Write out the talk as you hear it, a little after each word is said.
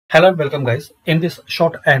Hello and welcome guys. In this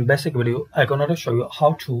short and basic video, I'm gonna show you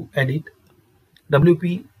how to edit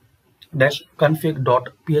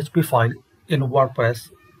wp-config.php file in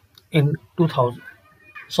WordPress in 2000.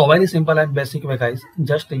 So very simple and basic way guys.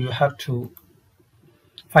 Just you have to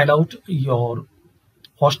find out your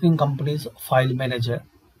hosting company's file manager.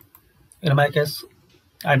 In my case,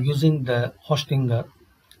 I'm using the Hostinger.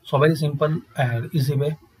 So very simple and easy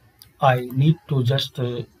way. I need to just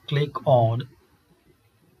click on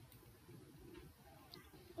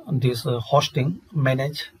this hosting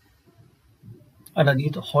manage.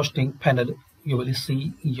 Underneath hosting panel you will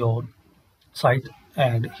see your site,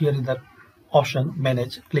 and here is the option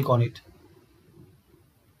manage. Click on it.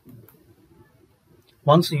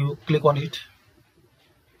 Once you click on it,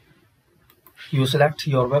 you select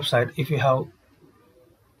your website. If you have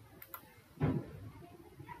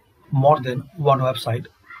more than one website,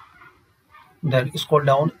 then scroll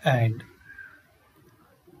down and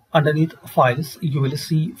underneath files you will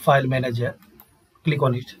see file manager. Click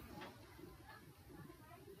on it.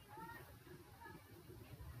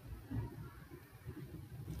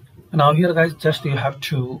 Now here guys, just you have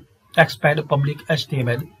to expand public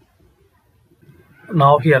HTML.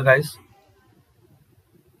 Now here guys,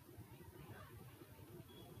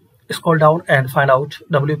 scroll down and find out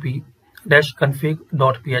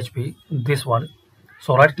wp-config.php, this one.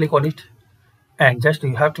 So right click on it and just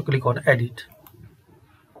you have to click on edit.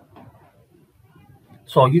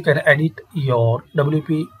 So you can edit your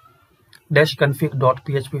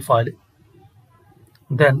wp-config.php file,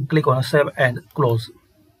 then click on save and close.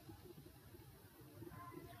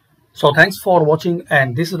 So thanks for watching,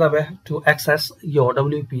 and this is the way to access your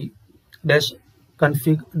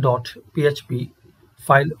wp-config.php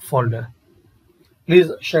file folder.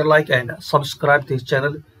 Please share, like and subscribe this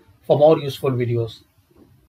channel for more useful videos.